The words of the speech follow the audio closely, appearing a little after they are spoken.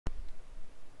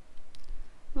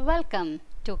Welcome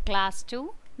to Class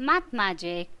 2 Math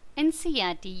Magic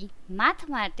NCERT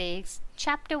Mathematics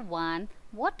Chapter 1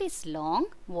 What is long?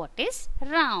 What is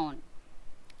round?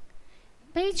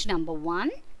 Page number 1,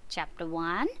 Chapter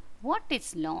 1 What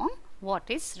is long? What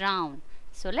is round?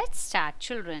 So let's start,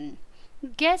 children.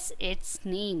 Guess its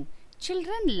name.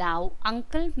 Children love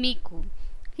Uncle Miku.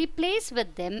 He plays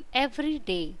with them every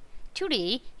day.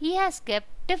 Today he has kept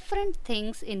different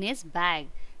things in his bag.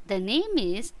 The name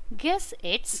is Guess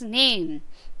Its Name.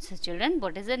 So children,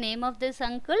 what is the name of this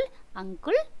uncle?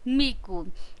 Uncle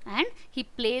Miku. And he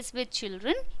plays with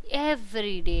children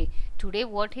every day. Today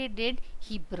what he did?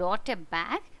 He brought a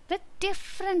bag with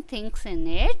different things in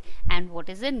it. And what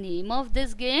is the name of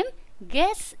this game?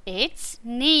 Guess its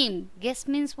name. Guess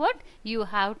means what? You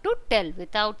have to tell.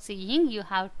 Without seeing, you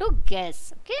have to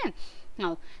guess. Okay.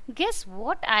 Now, guess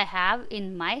what I have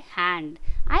in my hand.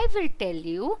 I will tell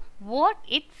you what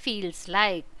it feels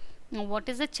like. Now, what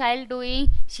is the child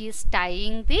doing? She is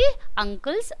tying the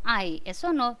uncle's eye. Yes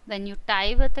or no? When you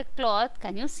tie with a cloth,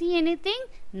 can you see anything?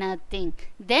 Nothing.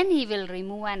 Then he will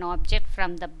remove an object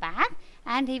from the bag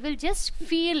and he will just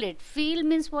feel it. Feel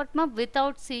means what, ma?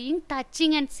 Without seeing,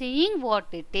 touching and seeing what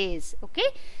it is. Okay?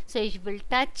 So, he will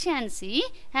touch and see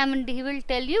and he will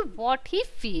tell you what he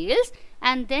feels.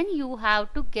 And then you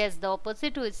have to guess. The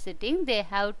opposite who is sitting, they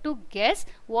have to guess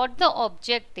what the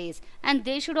object is. And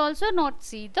they should also not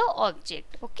see the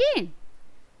object. Okay.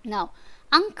 Now,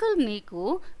 Uncle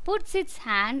Miku puts its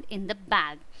hand in the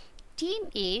bag. Team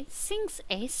A sings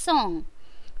a song.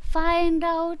 Find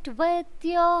out with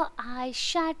your eyes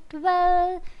shut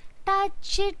well.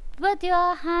 Touch it with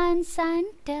your hands and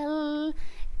tell.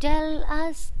 Tell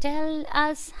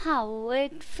us how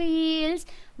it feels.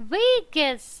 We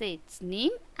guess its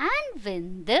name and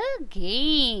win the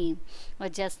game. Well,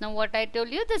 just now what I told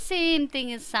you, the same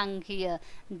thing is sung here.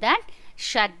 That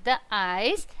shut the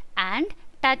eyes and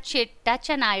touch it. Touch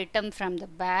an item from the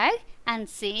bag and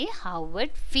say how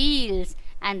it feels.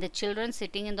 And the children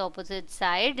sitting in the opposite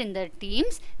side in the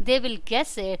teams, they will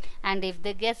guess it. And if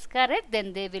they guess correct,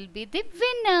 then they will be the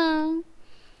winner.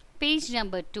 Page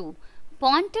number 2.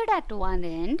 Pointed at one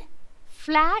end,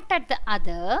 flat at the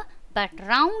other, but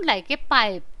round like a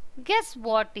pipe. Guess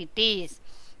what it is?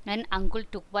 And uncle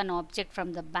took one object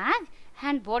from the bag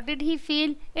and what did he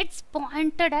feel? It's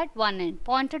pointed at one end.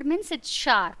 Pointed means it's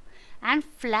sharp and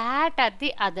flat at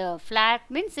the other. Flat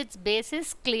means its base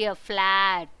is clear,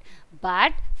 flat.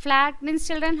 But flat means,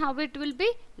 children, how it will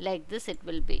be? Like this it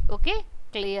will be. Okay?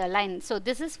 Clear line. So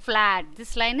this is flat.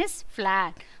 This line is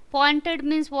flat. Pointed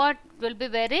means what? Will be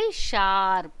very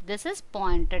sharp. This is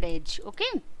pointed edge.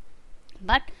 Okay?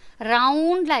 But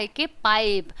round like a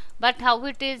pipe. But how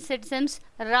it is? It seems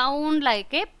round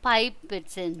like a pipe it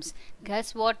seems.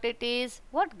 Guess what it is?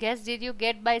 What guess did you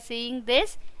get by seeing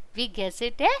this? We guess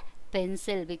it a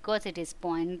pencil because it is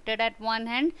pointed at one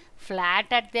end, flat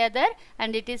at the other,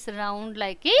 and it is round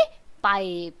like a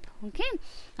pipe. Okay.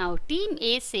 Now team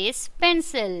A says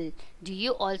pencil. Do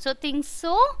you also think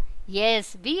so?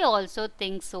 Yes, we also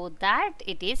think so that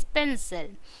it is pencil.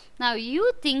 Now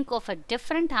you think of a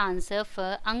different answer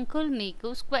for Uncle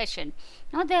Miku's question.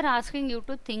 Now they are asking you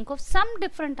to think of some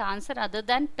different answer other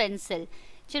than pencil.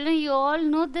 Children, you all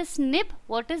know this nib.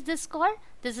 What is this called?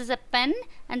 This is a pen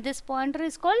and this pointer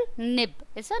is called nib.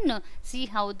 Yes or no? See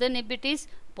how the nib it is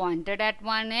pointed at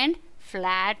one end,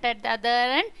 flat at the other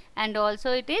end, and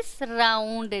also it is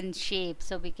round in shape.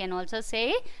 So we can also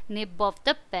say nib of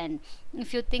the pen.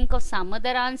 If you think of some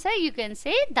other answer, you can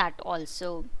say that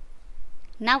also.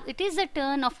 Now it is the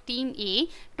turn of team A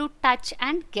to touch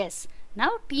and guess.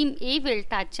 Now team A will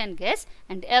touch and guess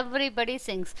and everybody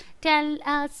sings. Tell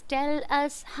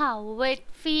us how it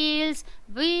feels.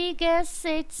 We guess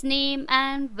its name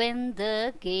and win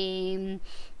the game.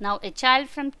 Now a child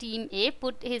from team A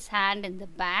put his hand in the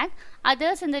bag.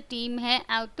 Others in the team A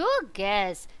have to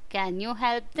guess. Can you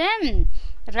help them?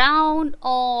 Round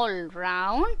all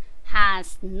round,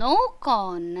 has no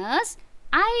corners.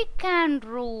 I can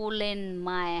rule in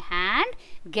my hand.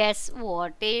 Guess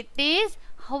what it is?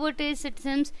 How it is? It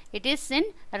seems it is in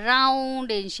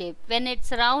round in shape. When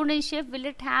it's round in shape, will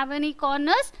it have any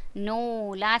corners? No.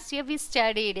 Last year we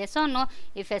studied. Yes or no?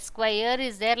 If a square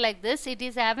is there like this, it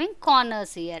is having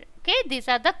corners here. Okay, these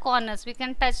are the corners. We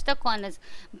can touch the corners.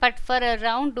 But for a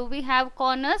round, do we have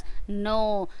corners?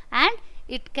 No. And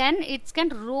it can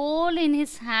roll in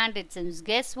his hand. It seems.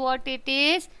 Guess what it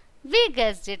is? We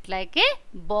guessed it like a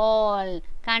ball.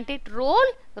 Can't it roll?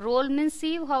 Roll means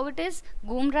see how it is.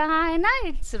 Ghum raha hai na?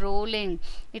 It's rolling.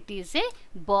 It is a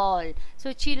ball.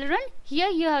 So children, here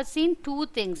you have seen two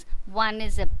things. One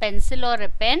is a pencil or a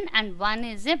pen and one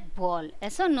is a ball.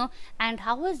 Yes or no? And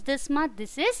how is this, ma?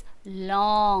 This is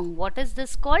long. What is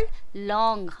this called?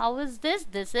 Long. How is this?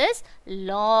 This is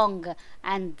long.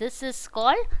 And this is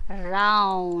called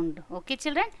round. Okay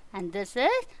children? And this is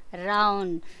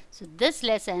round. So this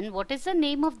lesson, what is the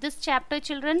name of this chapter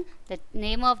children? The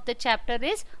name of the chapter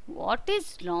is what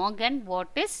is long and what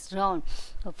is round.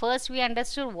 So first we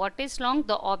understood what is long,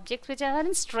 the objects which are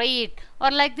in straight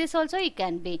or like this also it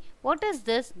can be. What is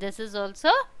this? This is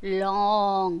also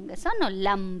long. Yes or no?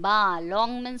 Lamba.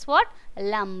 Long means what?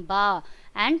 Lamba.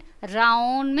 And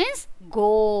round means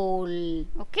goal.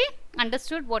 Okay?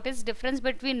 Understood what is difference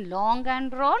between long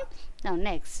and round? Now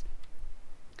next.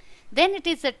 Then it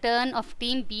is the turn of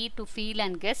team B to feel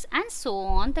and guess, and so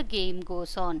on the game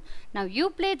goes on. Now you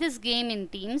play this game in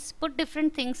teams, put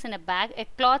different things in a bag. A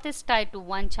cloth is tied to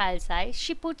one child's eye.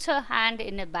 She puts her hand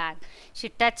in a bag. She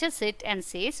touches it and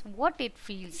says what it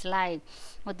feels like.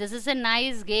 Oh, this is a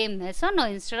nice game. Yes or no?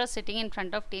 Instead of sitting in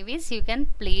front of TVs, you can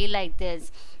play like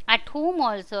this. At home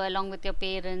also, along with your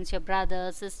parents, your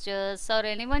brothers, sisters, or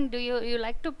anyone do you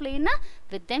like to play na?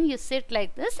 With them you sit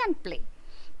like this and play.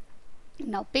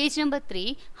 Now page number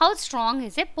 3, how strong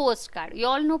is a postcard? You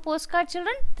all know postcard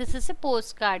children? This is a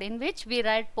postcard in which we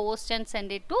write post and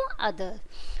send it to others.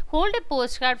 Hold a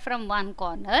postcard from one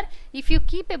corner. If you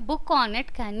keep a book on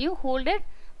it, can you hold it?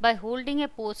 By holding a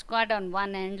postcard on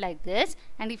one end like this,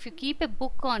 and if you keep a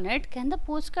book on it, can the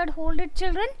postcard hold it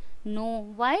children?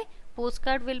 No. Why?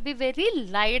 Postcard will be very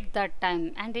light that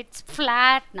time and it's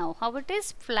flat now. How it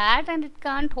is? Flat and it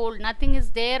can't hold. Nothing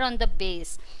is there on the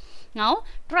base. Now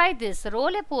try this.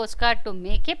 Roll a postcard to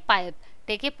make a pipe.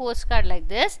 Take a postcard like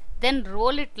this, then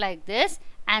roll it like this,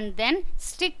 and then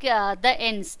stick the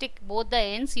ends. Stick both the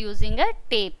ends using a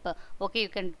tape. Okay, you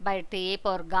can buy tape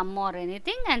or gum or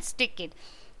anything and stick it.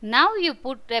 Now you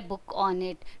put a book on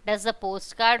it. Does the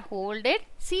postcard hold it?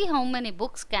 See how many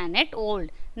books can it hold.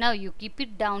 Now you keep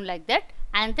it down like that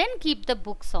and then keep the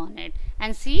books on it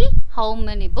and see how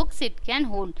many books it can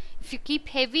hold. If you keep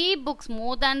heavy books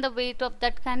more than the weight of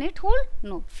that, can it hold?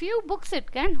 No. Few books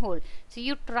it can hold. So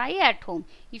you try at home.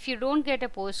 If you don't get a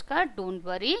postcard, don't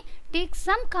worry. Take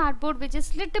some cardboard which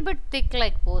is little bit thick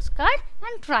like postcard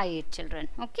and try it children.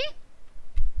 Okay.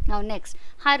 Now next,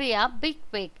 hurry up, be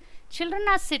quick. Children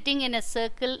are sitting in a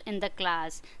circle in the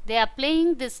class. They are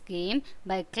playing this game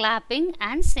by clapping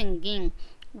and singing.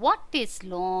 What is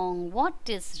long? What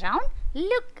is round?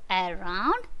 Look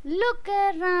around. Look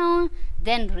around.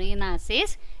 Then Reena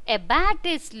says, a bat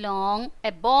is long,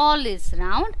 a ball is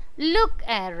round. Look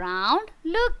around.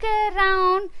 Look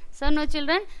around. So now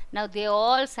children, now they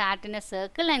all sat in a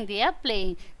circle and they are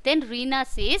playing. Then Reena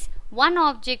says, one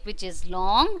object which is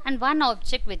long and one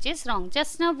object which is round.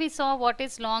 Just now we saw what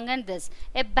is long and this.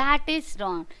 A bat is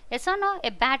round. Yes or no? A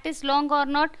bat is long or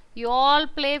not? You all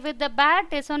play with the bat.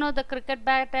 Yes or no? The cricket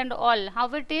bat and all. How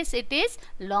it is? It is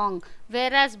long.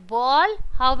 Whereas ball,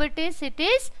 how it is? It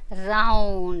is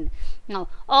round. Now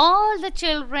all the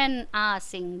children are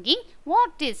singing.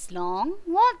 What is long?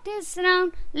 What is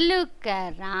round? Look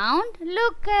around.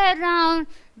 Look around.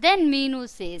 Then Meenu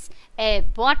says, a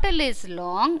bottle is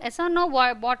long. Yes or no?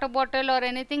 Water bottle or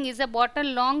anything, is a bottle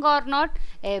long or not?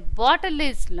 A bottle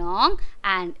is long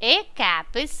and a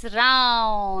cap is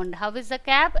round. How is the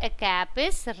cap? A cap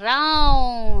is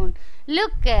round.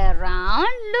 Look around.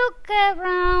 Look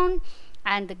around.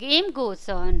 And the game goes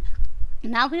on.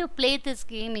 Now you play this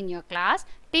game in your class.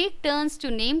 Take turns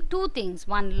to name two things,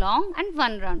 one long and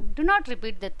one round. Do not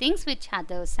repeat the things which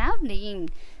others have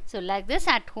named. So like this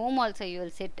at home also you will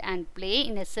sit and play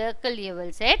in a circle. You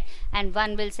will sit and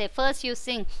one will say, first you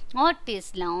sing, what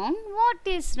is long, what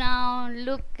is round,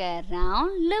 look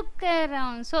around, look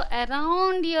around. So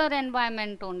around your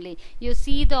environment only. You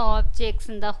see the objects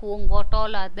in the home, what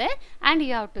all are there, and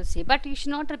you have to see. But you should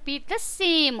not repeat the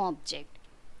same object.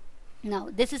 Now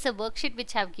this is a worksheet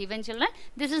which I have given children.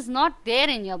 This is not there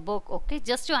in your book, okay,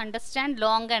 just to understand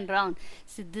long and round.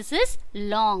 See, this is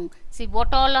long. See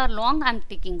what all are long, I am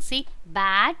ticking. See,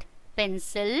 bat,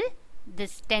 pencil,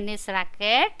 this tennis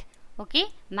racket, okay,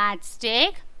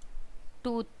 matchstick,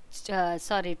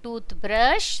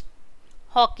 toothbrush,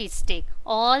 hockey stick.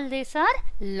 All these are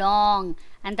long.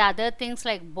 And the other things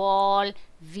like ball,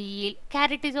 wheel,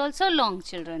 carrot is also long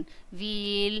children.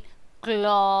 Wheel,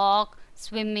 clock,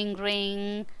 swimming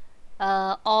ring,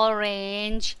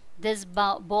 orange, this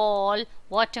ball,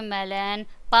 watermelon,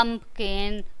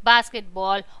 pumpkin,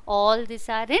 basketball, all these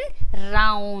are in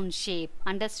round shape.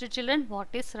 Understood children? What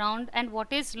is round and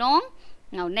what is long?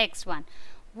 Now next one.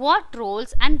 What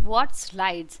rolls and what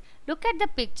slides? Look at the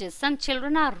pictures. Some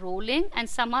children are rolling and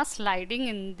some are sliding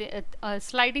in the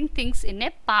sliding things in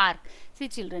a park. See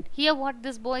children, here what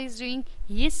this boy is doing?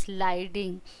 He is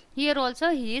sliding. Here also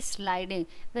he is sliding.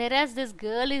 Whereas this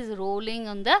girl is rolling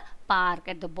on the park.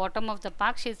 At the bottom of the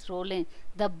park she is rolling.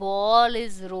 The ball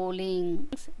is rolling.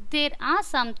 There are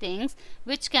some things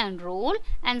which can roll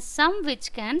and some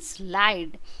which can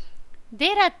slide.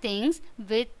 There are things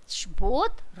which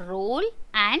both roll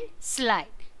and slide.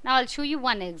 Now I'll show you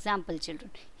one example,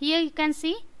 children. Here you can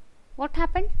see what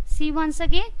happened. See once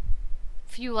again.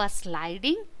 Few are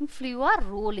sliding and few are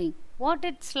rolling. What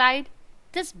did slide?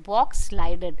 This box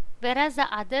slided. Whereas the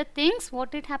other things,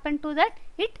 what did happen to that?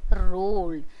 It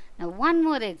rolled. Now one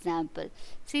more example.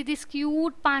 See these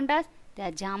cute pandas? They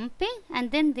are jumping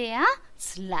and then they are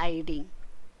sliding.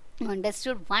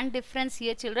 Understood one difference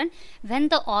here, children? When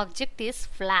the object is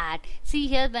flat, see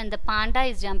here when the panda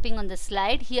is jumping on the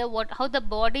slide, here how the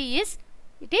body is,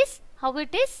 how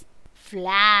it is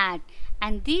flat,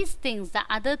 and these things, the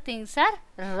other things are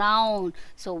round.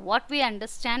 So what we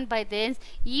understand by this,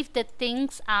 if the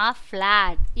things are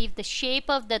flat, if the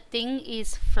shape of the thing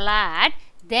is flat,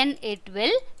 then it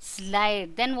will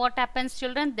slide. Then what happens,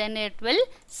 children? Then it will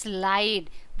slide.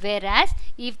 Whereas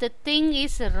if the thing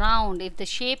is round, if the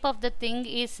shape of the thing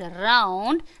is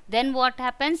round, then what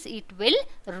happens? It will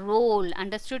roll.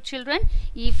 Understood, children?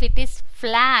 If it is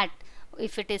flat,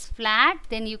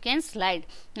 then you can slide.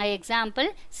 An example,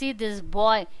 see this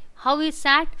boy, how he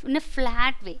sat in a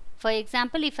flat way. For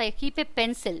example, if I keep a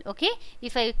pencil, okay,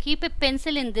 if I keep a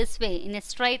pencil in this way, in a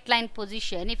straight line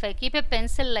position, if I keep a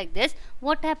pencil like this,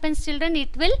 what happens, children?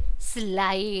 It will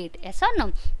slide. Yes or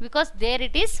no? Because there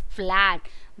it is flat.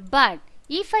 But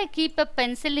if I keep a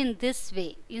pencil in this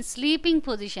way, in sleeping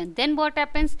position, then what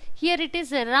happens? Here it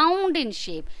is round in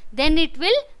shape. Then it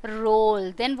will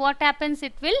roll. Then what happens?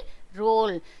 It will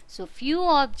roll. So few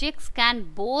objects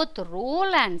can both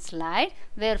roll and slide,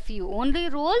 where few only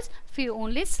rolls, few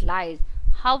only slides.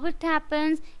 How it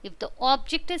happens? If the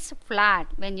object is flat,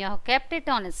 when you have kept it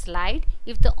on a slide,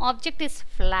 if the object is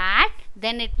flat,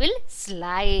 then it will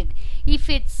slide. If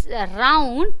it's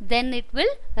round, then it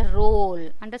will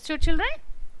roll. Understood, children?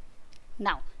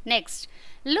 Now next,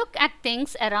 look at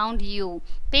things around you.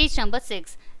 Page number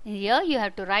 6. Here you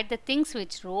have to write the things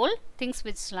which roll, things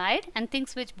which slide, and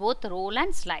things which both roll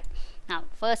and slide. Now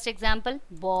first example,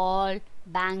 ball,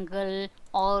 bangle,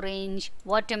 orange,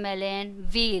 watermelon,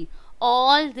 wheel.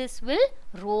 All this will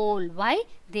roll. Why?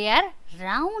 They are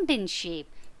round in shape.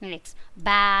 Next,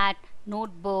 bat,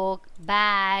 notebook,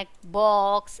 bag,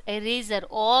 box, eraser.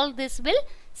 All this will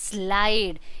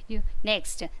slide.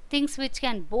 Next, things which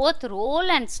can both roll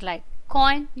and slide.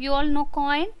 Coin, you all know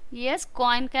coin? Yes,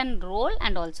 coin can roll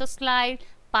and also slide.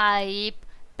 Pipe,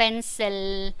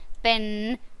 pencil,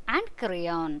 pen and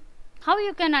crayon. How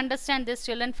you can understand this,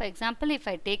 children? For example, if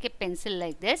I take a pencil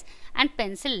like this and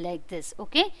pencil like this,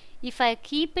 okay? If I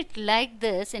keep it like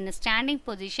this in a standing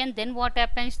position, then what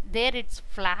happens? There it's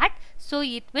flat, so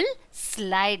it will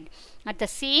slide. At the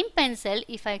same pencil,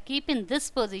 if I keep in this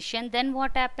position, then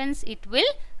what happens? It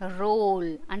will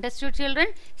roll. Understood, children?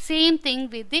 Same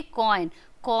thing with the coin.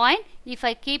 Coin, if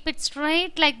I keep it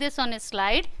straight like this on a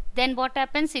slide, then what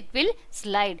happens? It will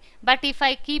slide. But if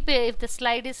I keep it, if the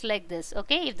slide is like this,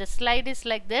 okay, if the slide is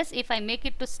like this, if I make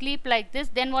it to sleep like this,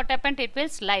 then what happens? It will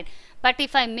slide. But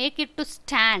if I make it to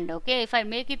stand, okay, if I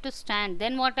make it to stand,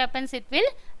 then what happens? It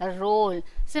will roll.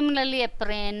 Similarly, a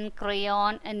pen,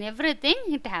 crayon and everything,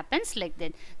 it happens like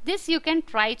that. This you can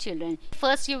try, children.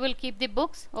 First you will keep the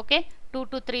books, okay, 2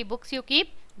 to 3 books you keep,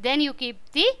 then you keep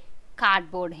the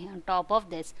cardboard on top of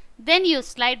this. Then you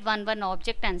slide one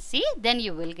object and see, then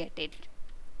you will get it.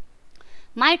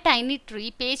 My tiny tree,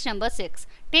 page number 6.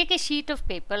 Take a sheet of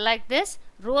paper like this,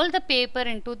 roll the paper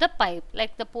into the pipe.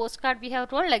 Like the postcard we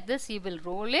have rolled, like this you will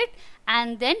roll it,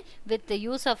 and then with the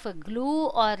use of a glue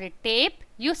or a tape,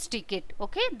 you stick it,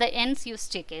 okay, the ends you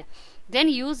stick it. Then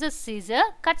use a scissor,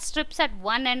 cut strips at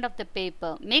one end of the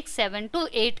paper. Make 7 to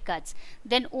 8 cuts.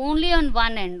 Then only on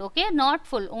one end, okay, not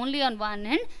full, only on one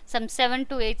end, some 7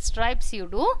 to 8 stripes you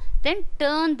do. Then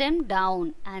turn them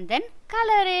down and then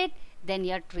color it. Then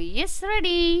your tree is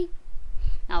ready.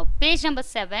 Now page number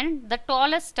 7, the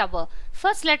tallest tower.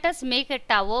 First let us make a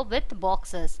tower with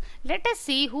boxes. Let us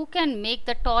see who can make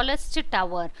the tallest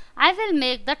tower. I will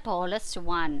make the tallest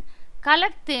one.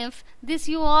 Collect things. This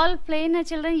you all play, na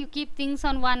children. You keep things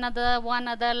on one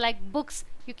other like books.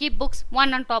 You keep books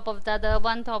one on top of the other,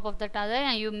 one top of the other,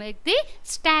 and you make the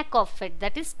stack of it,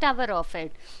 that is tower of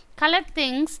it. Colored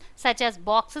things such as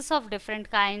boxes of different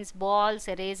kinds, balls,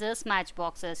 erasers,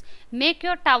 matchboxes. Make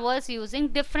your towers using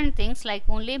different things like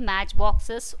only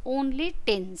matchboxes, only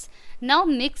tins. Now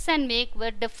mix and make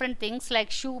with different things like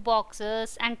shoe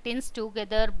boxes and tins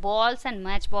together, balls and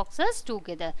matchboxes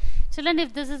together. Children,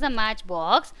 if this is a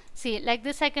matchbox, see, like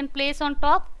this I can place on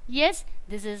top. Yes,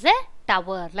 this is a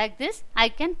tower. Like this I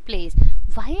can place.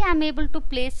 Why I am able to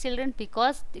place, children?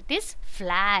 Because it is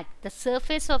flat. The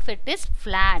surface of it is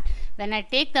flat. When I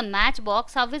take the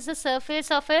matchbox, how is the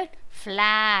surface of it?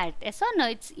 Flat. Yes or no?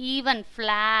 It's even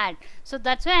flat. So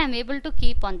that's why I am able to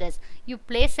keep on this. You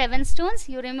place 7 stones.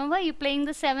 You remember you playing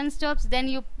the 7 stones, then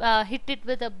you hit it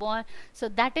with a ball. So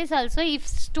that is also, if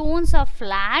stones are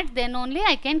flat, then only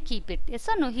I can keep it. Yes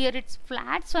or no? Here it's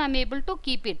flat, so I am able to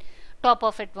keep it. Top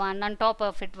of it one, on top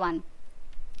of it one.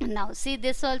 Now see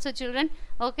this also, children.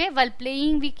 Okay, while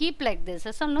playing we keep like this.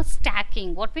 So no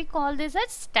stacking. What we call this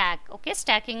as stack. Okay,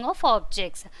 stacking of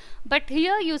objects. But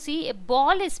here you see a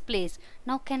ball is placed.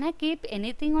 Now can I keep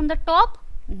anything on the top?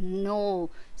 No.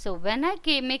 So when I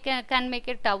can make a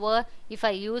tower, if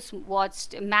I use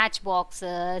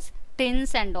matchboxes,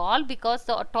 tins and all, because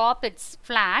the top it's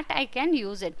flat, I can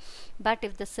use it. But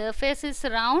if the surface is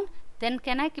round, then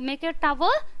can I make a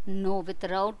tower? No, with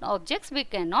round objects we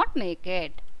cannot make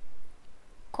it.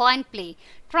 Coin play.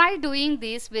 Try doing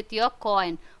this with your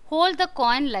coin. Hold the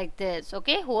coin like this.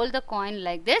 Okay, hold the coin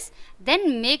like this.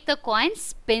 Then make the coin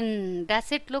spin.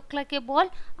 Does it look like a ball?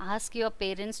 Ask your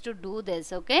parents to do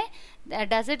this. Okay,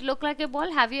 does it look like a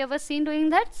ball? Have you ever seen doing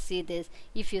that? See this.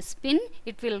 If you spin,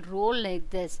 it will roll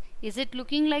like this. Is it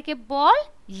looking like a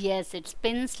ball? Yes, it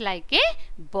spins like a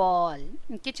ball.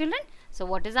 Okay, children. So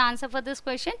what is the answer for this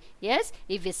question? Yes,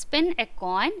 if we spin a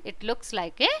coin, it looks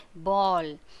like a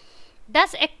ball.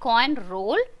 Does a coin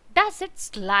roll? Does it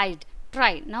slide?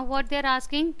 Try. Now what they are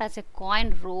asking, does a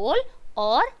coin roll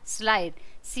or slide?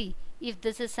 See, if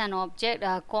this is an object,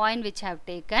 coin which I have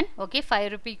taken, okay,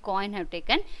 5 rupee coin I have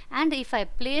taken, and if I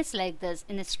place like this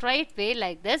in a straight way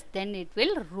like this, then it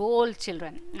will roll,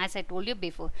 children, as I told you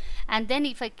before. And then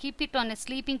if I keep it on a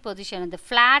sleeping position on the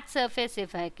flat surface,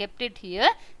 if I kept it here,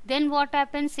 then what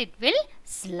happens? It will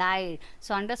slide.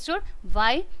 So understood?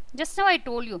 Why? Just now I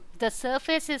told you, if the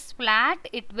surface is flat,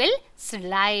 it will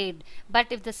slide. But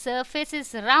if the surface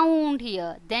is round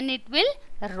here, then it will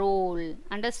roll.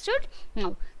 Understood?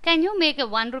 Now, can you make a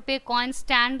 1 rupee coin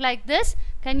stand like this?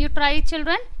 Can you try it,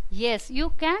 children? Yes,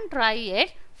 you can try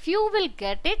it. Few will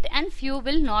get it and few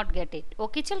will not get it.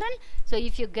 Okay, children? So,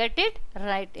 if you get it,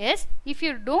 write yes. If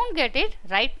you don't get it,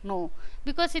 write no.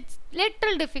 Because it's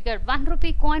little difficult. 1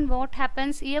 rupee coin, what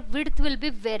happens? Here width will be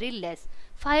very less.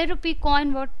 5 rupee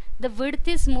coin, what? The width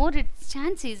is more, it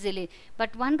stands easily.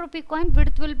 But 1 rupee coin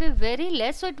width will be very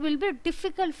less, so it will be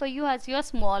difficult for you as your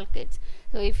small kids.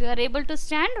 So if you are able to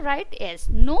stand, write yes.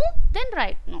 No, then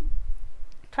write no.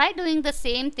 Try doing the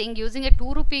same thing using a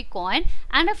 2 rupee coin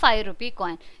and a 5 rupee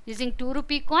coin. Using 2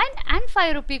 rupee coin and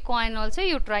 5 rupee coin also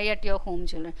you try at your home,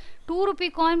 children. 2 rupee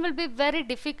coin will be very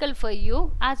difficult for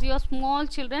you as your small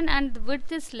children and the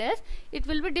width is less. It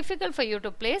will be difficult for you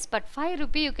to place, but 5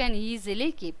 rupee you can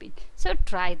easily keep it. So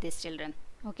try this, children.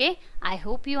 Okay, I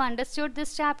hope you understood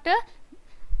this chapter.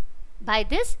 By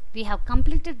this, we have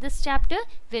completed this chapter.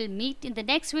 We'll meet in the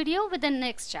next video with the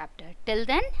next chapter. Till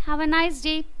then, have a nice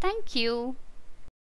day. Thank you.